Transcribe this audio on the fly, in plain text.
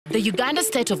The Uganda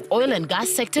State of Oil and Gas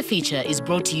Sector feature is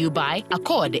brought to you by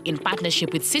Accord in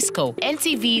partnership with Cisco,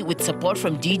 NTV with support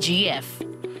from DGF.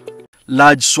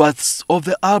 Large swaths of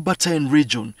the Albertine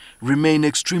region remain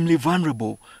extremely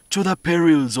vulnerable to the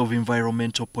perils of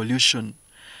environmental pollution.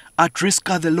 At risk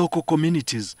are the local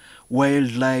communities,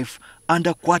 wildlife and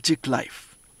aquatic life.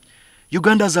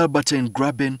 Uganda's Albertine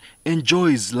Graben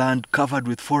enjoys land covered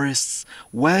with forests,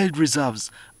 wild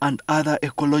reserves and other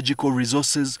ecological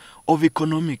resources of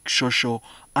economic, social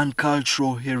and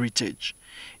cultural heritage.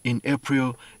 In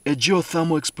April, a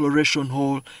geothermal exploration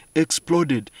hole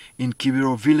exploded in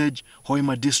Kibiro village,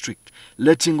 Hoima district,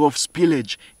 letting off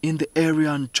spillage in the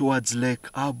area and towards Lake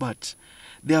Albert.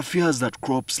 There are fears that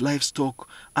crops, livestock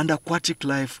and aquatic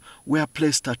life were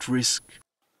placed at risk.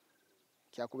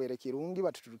 Kyakubere kirungi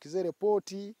batuturukize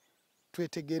repoti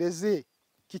twetegereze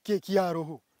kiki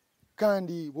ekiyaroho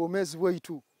kandi bomezi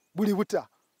bwaitu buli buta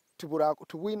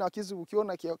tubwina kizibu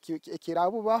kiona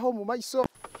ekirabu baho mu maiso.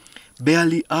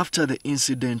 Barely after the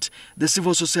incident, the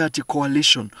civil society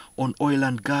coalition on oil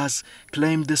and gas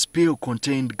claimed the spill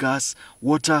contained gas,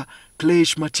 water,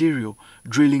 clayish material,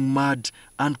 drilling mud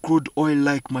and crude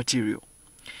oil-like material.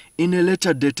 In a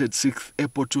letter dated 6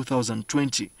 April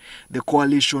 2020, the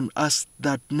coalition asked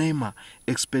that NEMA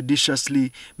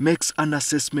expeditiously makes an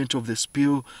assessment of the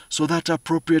spill so that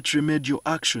appropriate remedial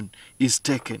action is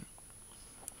taken.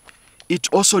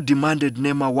 It also demanded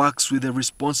NEMA works with a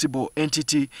responsible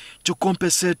entity to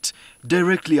compensate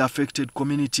directly affected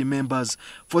community members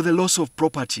for the loss of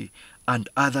property and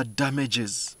other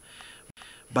damages.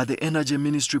 But the Energy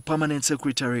Ministry Permanent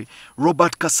Secretary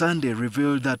Robert Kasande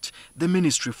revealed that the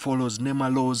ministry follows NEMA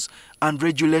laws and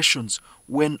regulations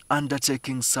when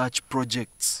undertaking such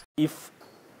projects. If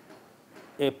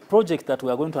a project that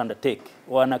we are going to undertake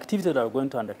or an activity that we are going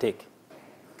to undertake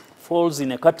falls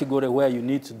in a category where you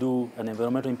need to do an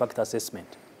environmental impact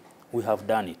assessment, we have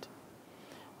done it.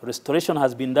 Restoration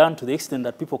has been done to the extent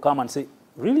that people come and say,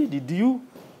 really, did you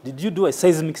do a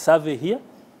seismic survey here?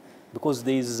 Because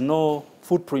there is no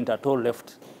footprint at all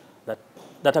left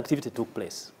that activity took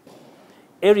place.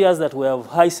 Areas that we have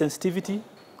high sensitivity,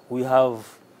 we have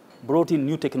brought in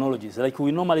new technologies. Like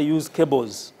we normally use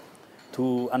cables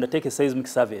to undertake a seismic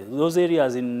survey. Those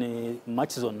areas in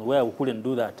Machizon where we couldn't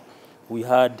do that, we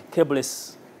had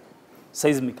cableless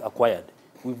seismic acquired.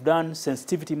 We've done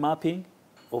sensitivity mapping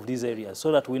of these areas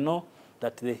so that we know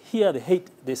that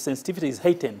the sensitivity is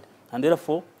heightened, and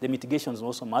therefore the mitigations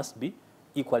also must be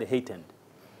equally heightened.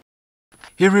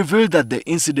 He revealed that the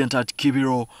incident at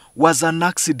Kibiro was an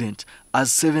accident,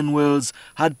 as 7 wells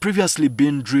had previously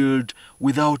been drilled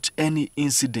without any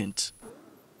incident.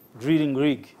 Drilling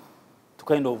rig to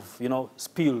kind of,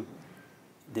 spill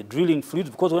the drilling fluids,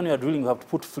 because when you are drilling, you have to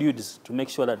put fluids to make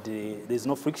sure that there is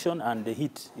no friction and the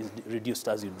heat is reduced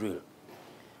as you drill.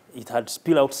 It had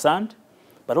spilled out sand,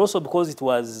 but also because it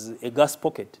was a gas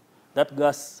pocket, that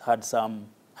gas had some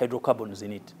hydrocarbons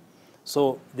in it.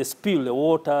 So the spill, the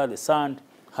water, the sand,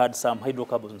 had some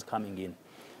hydrocarbons coming in.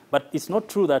 But it's not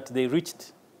true that they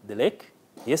reached the lake.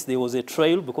 Yes, there was a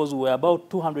trail because we were about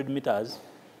 200 meters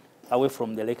away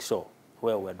from the lake shore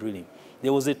where we were drilling.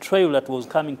 There was a trail that was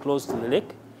coming close to the lake.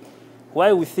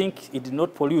 Why we think it did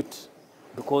not pollute?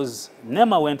 Because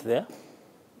NEMA went there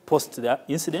post the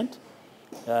incident.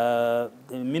 The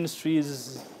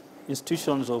ministries,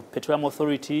 institutions of Petroleum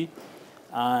Authority,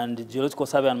 and Geological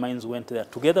Survey and Mines went there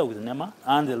together with NEMA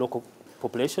and the local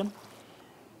population.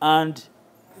 And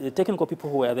the technical people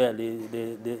who were there,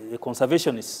 the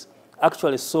conservationists,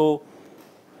 actually saw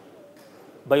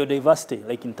biodiversity,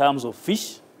 like in terms of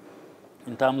fish,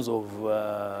 in terms of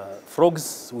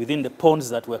frogs within the ponds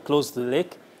that were close to the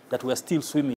lake, that were still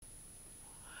swimming.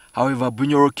 However,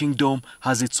 Bunyoro Kingdom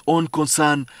has its own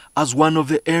concern, as one of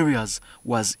the areas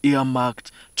was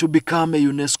earmarked to become a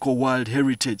UNESCO World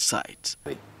Heritage Site.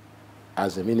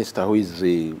 As a minister who is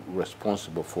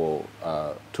responsible for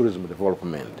tourism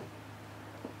development,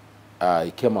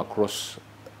 I came across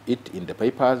it in the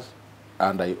papers,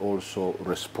 and I also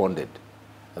responded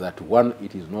that one,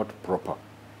 it is not proper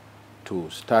to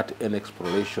start an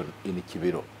exploration in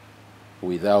Kibiro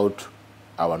without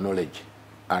our knowledge.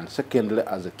 And secondly,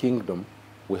 as a kingdom,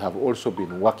 we have also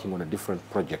been working on a different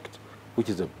project, which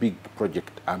is a big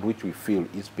project and which we feel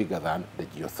is bigger than the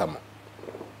geothermal.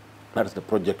 That is the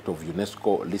project of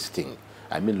UNESCO listing.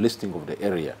 Listing of the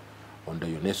area on the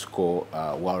UNESCO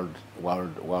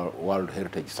World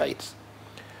Heritage Sites.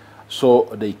 So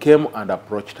they came and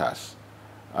approached us.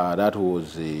 That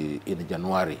was in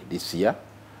January this year.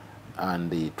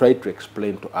 And they tried to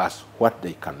explain to us what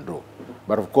they can do.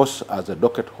 But of course, as a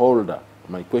docket holder,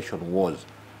 my question was,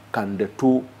 can the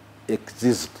two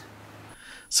exist?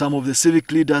 Some of the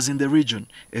civic leaders in the region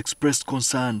expressed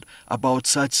concern about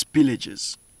such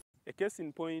spillages. A case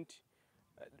in point,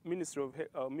 Minister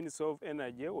of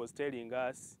Energy was telling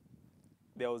us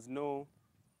there was no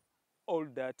all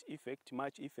that effect,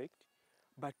 much effect,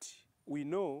 but we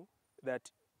know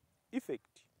that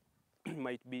effect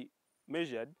might be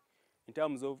measured in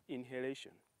terms of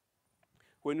inhalation.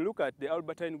 When you look at the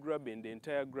Albertine graben, the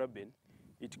entire graben,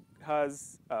 it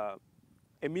has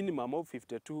a minimum of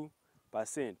 52%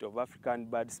 of African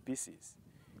bird species.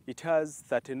 It has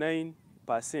 39%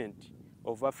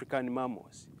 of African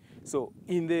mammals. So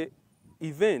in the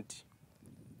event,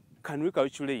 can we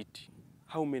calculate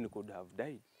how many could have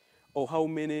died or how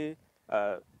many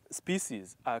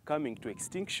species are coming to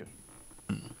extinction?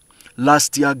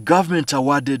 Last year, government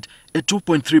awarded a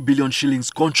 2.3 billion shillings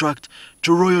contract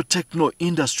to Royal Techno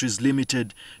Industries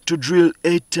Limited to drill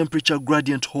 8 temperature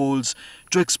gradient holes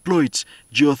to exploit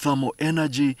geothermal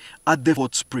energy at the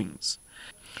hot springs.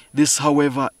 This,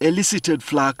 however, elicited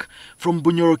flack from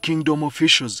Bunyoro Kingdom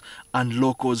officials and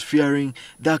locals, fearing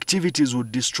the activities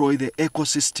would destroy the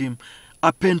ecosystem,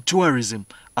 upend tourism,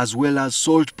 as well as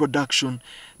salt production,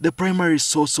 the primary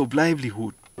source of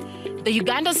livelihood. The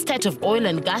Uganda State of Oil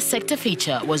and Gas Sector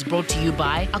feature was brought to you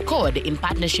by Accord in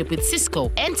partnership with Cisco,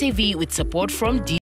 NTV with support from